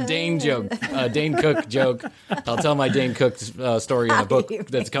Dick or a Dane joke, a Dane Cook joke. I'll tell my Dane Cook story in a book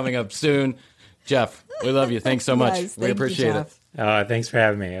that's coming up soon. Jeff, we love you. Thanks so much. Yes, We thank you, appreciate it. Jeff. Thanks for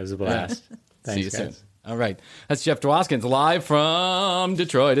having me. It was a blast. Thanks, See you guys. soon. All right. That's Jeff Dwoskins live from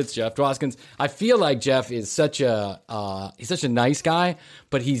Detroit. It's Jeff Dwoskins. I feel like Jeff is such a nice guy,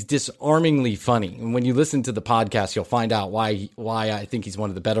 but he's disarmingly funny. And when you listen to the podcast, you'll find out why I think he's one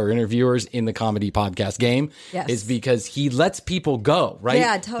of the better interviewers in the comedy podcast game. Yes. Is because he lets people go, right?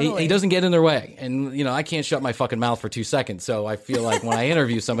 Yeah, totally. He doesn't get in their way. And, I can't shut my fucking mouth for 2 seconds. So I feel like when I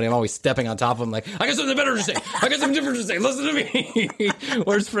interview somebody, I'm always stepping on top of them like, I got something better to say. I got something different to say. Listen to me.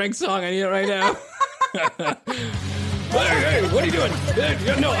 Where's Frank's song? I need it right now. Hey, what are you doing?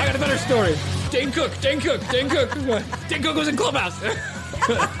 No, I got a better story. Dane Cook. Dane Cook was in Clubhouse.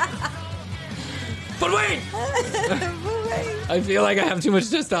 But wait! I feel like I have too much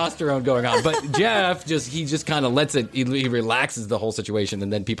testosterone going on. But Jeff he just kind of lets it. He relaxes the whole situation,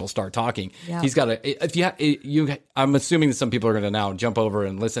 and then people start talking. Yeah. He's got I'm assuming that some people are going to now jump over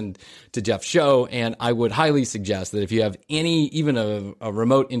and listen to Jeff's show, and I would highly suggest that if you have even a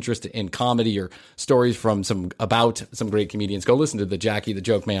remote interest in comedy or stories from about some great comedians, go listen to the Jackie the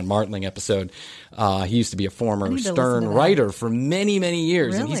Joke Man Martling episode. He used to be a former need to listen Stern to that. writer for many, many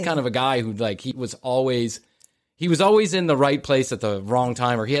years, and he's Really? kind of a guy who he was always in the right place at the wrong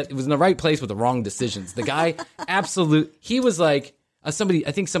time, or he was in the right place with the wrong decisions. The guy, he was like I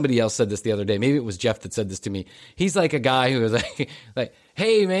think somebody else said this the other day. Maybe it was Jeff that said this to me. He's like a guy who was like,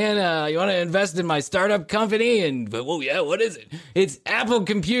 hey man, you want to invest in my startup company? And yeah, what is it? It's Apple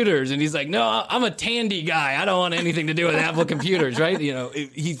Computers. And he's like, no, I'm a Tandy guy. I don't want anything to do with Apple Computers, right?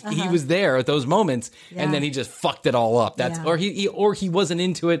 He was there at those moments, and then he just fucked it all up. Or he wasn't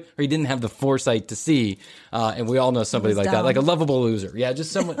into it, or he didn't have the foresight to see. And we all know somebody like that, dumb. like a lovable loser. Yeah,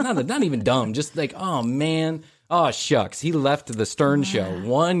 just someone not even dumb, just like, oh man. Oh, shucks. He left the Stern show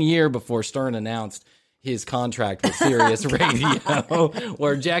 1 year before Stern announced his contract with Sirius Radio,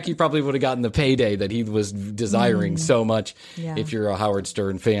 where Jackie probably would have gotten the payday that he was desiring so much. Yeah. If you're a Howard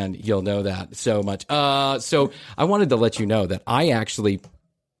Stern fan, you'll know that so much. So I wanted to let you know that I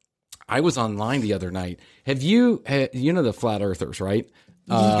was online the other night. Have you know the Flat Earthers, right?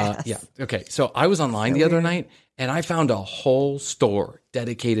 Yes. Yeah. Okay. So I was online the other night, and I found a whole store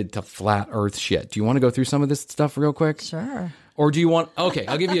dedicated to flat Earth shit. Do you want to go through some of this stuff real quick? Sure. Or do you want? Okay,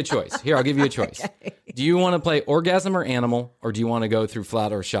 I'll give you a choice. Here, I'll give you a choice. Okay. Do you want to play Orgasm or Animal, or do you want to go through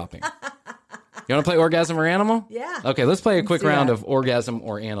Flat Earth shopping? You want to play Orgasm or Animal? Yeah. Okay, let's play a quick do round that. of Orgasm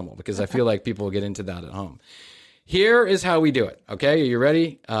or Animal, because I feel like people will get into that at home. Here is how we do it. Okay, are you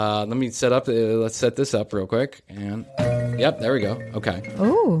ready? Let me let's set this up real quick. And yep, there we go. Okay.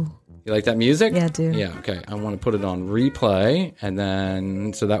 Ooh. You like that music? Yeah, I do. Yeah, okay. I want to put it on replay, and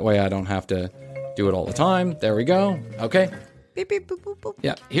then so that way I don't have to do it all the time. There we go. Okay. Beep, beep, boop, boop, boop.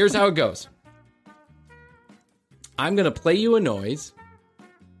 Yeah, here's how it goes. I'm going to play you a noise,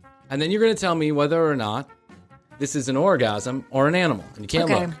 and then you're going to tell me whether or not this is an orgasm or an animal. And you can't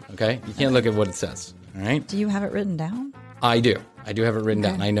Okay. look, okay? You can't look at what it says, all right? Do you have it written down? I do. I do have it written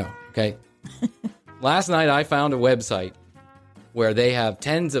down. I know, okay? Last night, I found a website where they have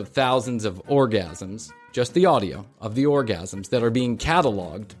tens of thousands of orgasms, just the audio of the orgasms that are being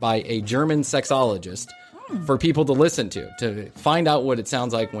cataloged by a German sexologist for people to listen to find out what it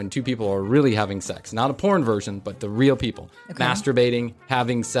sounds like when two people are really having sex. Not a porn version, but the real people. Okay. Masturbating,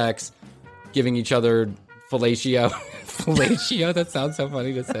 having sex, giving each other fellatio. Fellatio? That sounds so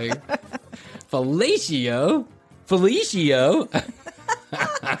funny to say. Fellatio? Felicio?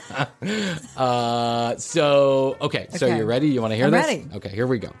 So you're ready? You want to hear I'm this? ready. Okay, here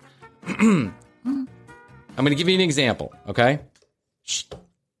we go. I'm going to give you an example, okay? Shh.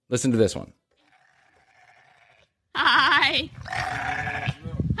 Listen to this one. Hi.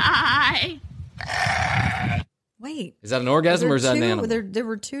 Wait. Is that an orgasm or is that an animal? There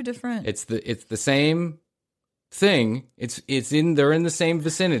were two different. It's the same thing. They're in the same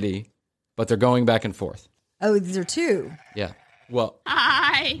vicinity, but they're going back and forth. Oh, these are two. Yeah. Well,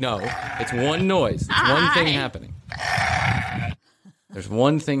 Hi. no, it's one noise. It's one thing happening. There's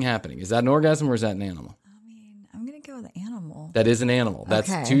one thing happening. Is that an orgasm or is that an animal? I'm going to go with animal. That is an animal. That's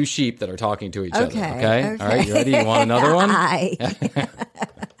Okay. two sheep that are talking to each other. Okay, Okay? okay. All right. You ready? You want another one? Hi.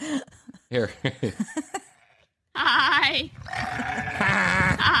 Here. Hi.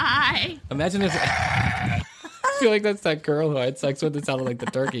 Imagine if. I feel like that's that girl who I had sex with that sounded like the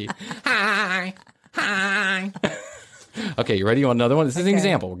turkey. Hi. Okay, you ready? You want another one? This is an Okay.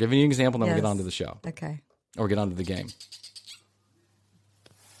 example. We're giving you an example, then we'll get Yes. on to the show. Okay. Or get on to the game.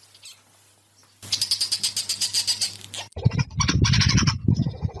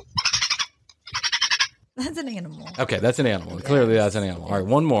 That's an animal. Okay, that's an animal. Clearly, that's an animal. All right,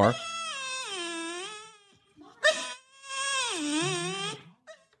 one more.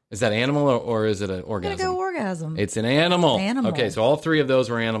 Is that animal or is it an I'm orgasm? going to go orgasm. It's an animal. Animal. Okay, so all three of those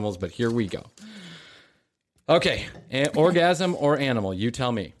were animals, but here we go. Okay, orgasm or animal? You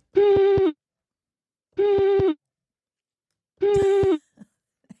tell me.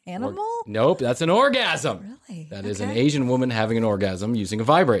 Animal? Nope, that's an orgasm. Really? That is an Asian woman having an orgasm using a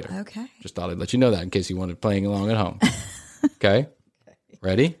vibrator. Okay. Just thought I'd let you know that in case you wanted playing along at home. Okay?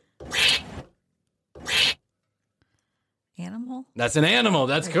 Ready? Animal? That's an animal.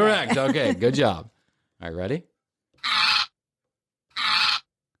 That's correct. Okay, good job. All right, ready?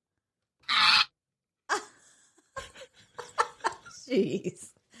 Jeez.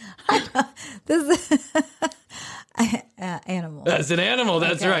 This is animal. That's an animal.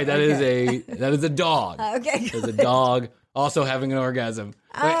 That's Okay, right. That is a dog. Okay. There's a dog also having an orgasm. Wait,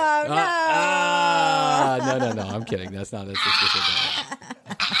 Oh, no. no. I'm kidding. That's just a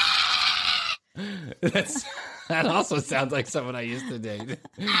dog. That also sounds like someone I used to date.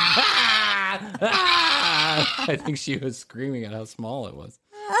 I think she was screaming at how small it was.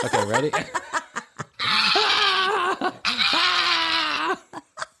 Okay, ready?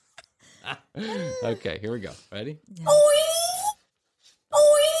 Okay, here we go. Ready?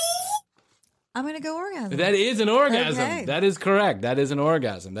 I'm going to go orgasm. That is an orgasm. Okay. That is correct. That is an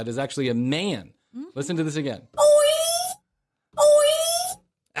orgasm. That is actually a man. Listen to this again.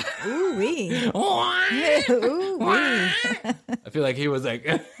 Ooh wee. Ooh wee. I feel like he was like,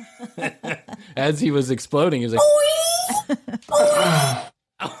 as he was exploding, he was like,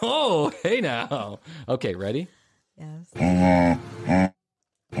 oh, hey now. Okay, ready? Yes.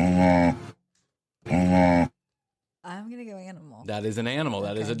 I'm going to go animal. That is an animal.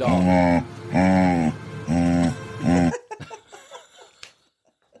 That is a Okay. dog.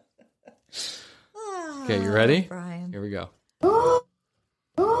 Okay, you ready? Brian. Here we go. Go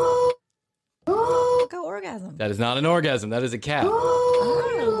orgasm. That is not an orgasm. That is a cat.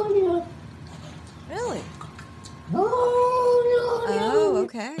 Oh. Really? Oh,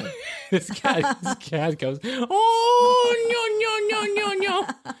 okay. This cat goes, oh, no.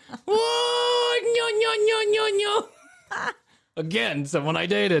 Oh, no. Again, someone I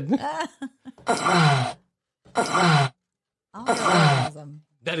dated. I'll go orgasm.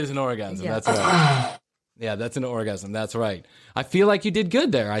 That is an orgasm. Yeah. That's right. Yeah, that's an orgasm. That's right. I feel like you did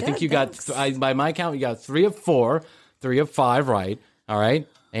good there. I think Good, you got, thanks. by my count, you got 3 of 4, 3 of 5 right. All right.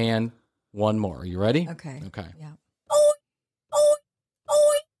 And one more. Are you ready? Okay. Okay. Yeah.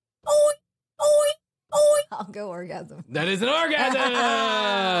 I'll go orgasm. That is an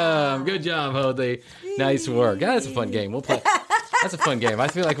orgasm. Good job, Jose. Nice work. That's a fun game. We'll play. That's a fun game. I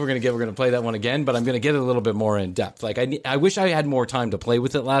feel like we're gonna play that one again, but I'm gonna get it a little bit more in depth. Like I wish I had more time to play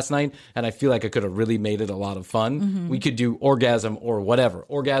with it last night, and I feel like I could have really made it a lot of fun. We could do orgasm or whatever,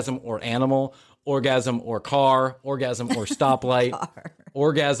 orgasm or animal, orgasm or car, orgasm or stoplight,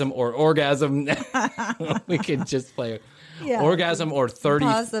 orgasm or orgasm. We could just play orgasm or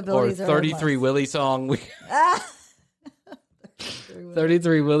 33 Willy song.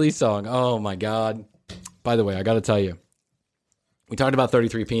 33 Willy song. Oh my God. By the way, I got to tell you, we talked about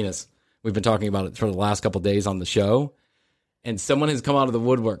 33 penis. We've been talking about it for the last couple of days on the show. And someone has come out of the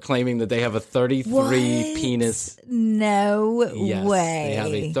woodwork claiming that they have a 33 penis. No way. They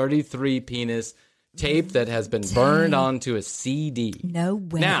have a 33 penis tape that has been burned onto a CD. No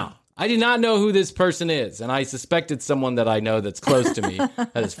way. Now, I did not know who this person is, and I suspect it's someone that I know that's close to me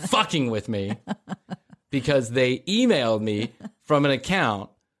that is fucking with me because they emailed me from an account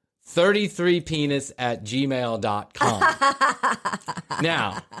 33penis@gmail.com.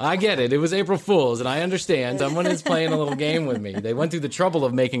 Now, I get it. It was April Fool's, and I understand. Someone is playing a little game with me. They went through the trouble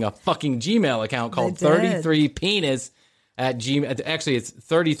of making a fucking Gmail account called 33penis@gmail. Actually, it's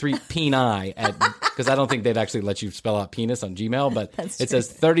 33peni because I don't think they'd actually let you spell out penis on Gmail, but it says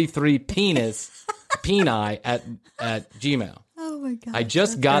 33peni@gmail. Oh my God. I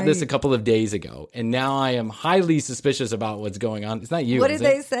just got this a couple of days ago, and now I am highly suspicious about what's going on. It's not you. What did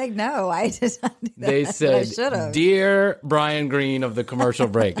they say? No, I did not do that. They said, "Dear Brian Green of the Commercial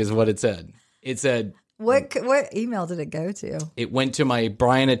Break," is what it said. It said, What email did it go to? It went to my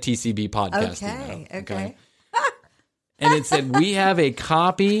Brian at TCB podcast email. Okay. And it said, "We have a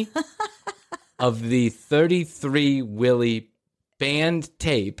copy of the 33 Willy band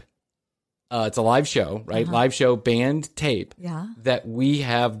tape. It's a live show, right? Live show band tape that we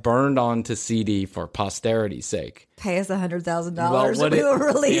have burned onto CD for posterity's sake. Pay us $100,000 and we will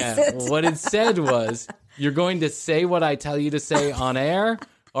release it." What it said was, "You're going to say what I tell you to say on air,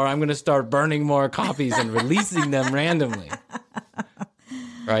 or I'm going to start burning more copies and releasing them randomly."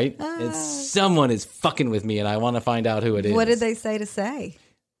 Right? Someone is fucking with me, and I want to find out who it is. What did they say to say?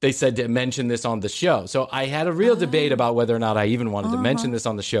 They said to mention this on the show. So I had a real debate about whether or not I even wanted to mention this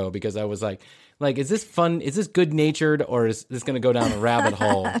on the show, because I was like, is this fun? Is this good-natured, or is this going to go down a rabbit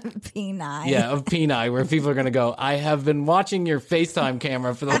hole? Peni. Yeah, of Peni, where people are going to go, "I have been watching your FaceTime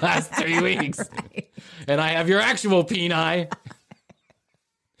camera for the last 3 weeks, and I have your actual Peni."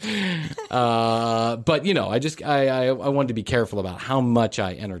 But I wanted to be careful about how much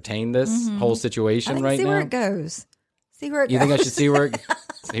I entertain this whole situation right now. See where it goes. You think I should see where it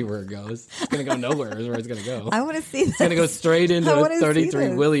goes? It's going to go nowhere is where it's going to go. I want to see this. It's going to go straight into a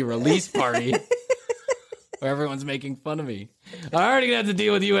 33 Willy release party where everyone's making fun of me. I already got to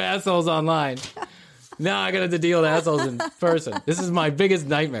deal with you assholes online. Now I got to deal with assholes in person. This is my biggest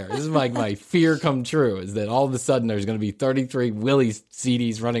nightmare. This is like my fear come true, is that all of a sudden there's going to be 33 Willy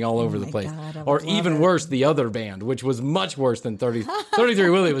CDs running all over the place. God, or even worse, the other band, which was much worse than 33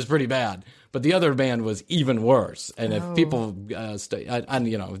 Willy was pretty bad. But the other band was even worse. And if people,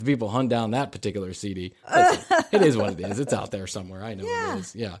 if people hunt down that particular CD, listen, it is what it is. It's out there somewhere. I know it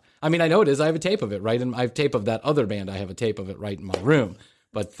is. Yeah. I mean, I know it is. I have a tape of it, right? And I have tape of that other band. I have a tape of it right in my room.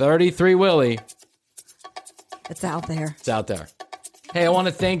 But 33 Willy, it's out there. It's out there. Hey, I want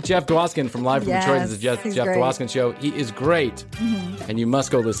to thank Jeff Dwoskin from Live from Detroit. This is Jeff Dwoskin Show. He is great. And you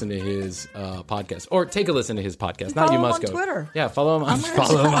must go listen to his podcast. Or take a listen to his podcast. Not you must go. Follow him on Twitter. Yeah, follow him on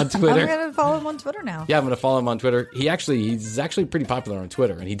Twitter. I'm going to follow him on Twitter now. Yeah, I'm going to follow him on Twitter. He's actually pretty popular on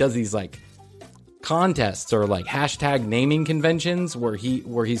Twitter. And he does these contests or hashtag naming conventions where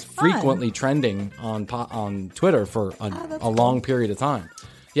he's frequently trending on Twitter for a long period of time.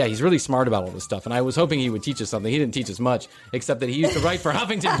 Yeah, he's really smart about all this stuff, and I was hoping he would teach us something. He didn't teach us much, except that he used to write for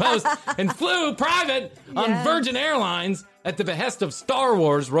Huffington Post and flew private on Virgin Airlines at the behest of Star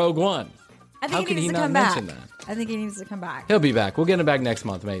Wars Rogue One. How could he not mention that? I think he needs to come back. He'll be back. We'll get him back next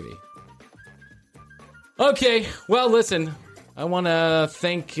month, maybe. Okay, well, listen, I want to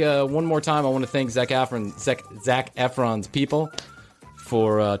thank, one more time, I want to thank Zac Efron's people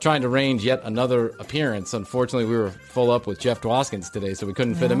for trying to arrange yet another appearance. Unfortunately, we were full up with Jeff Dwoskins today, so we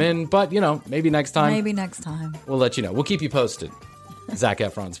couldn't fit him in. But, maybe next time. We'll let you know. We'll keep you posted, Zac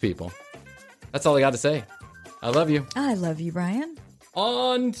Efron's people. That's all I got to say. I love you. I love you, Brian.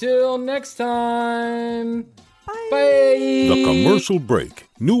 Until next time. Bye. Bye. The Commercial Break.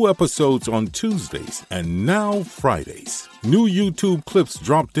 New episodes on Tuesdays and now Fridays. New YouTube clips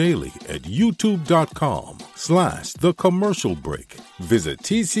drop daily at youtube.com/The Commercial Break. Visit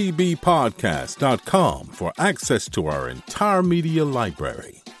tcbpodcast.com for access to our entire media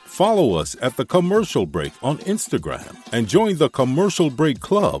library. Follow us at The Commercial Break on Instagram and join the Commercial Break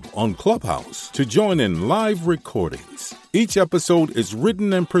Club on Clubhouse to join in live recordings. Each episode is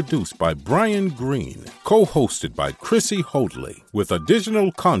written and produced by Brian Green, co-hosted by Chrissy Hoadley, with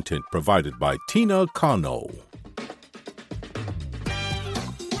additional content provided by Tina Cano.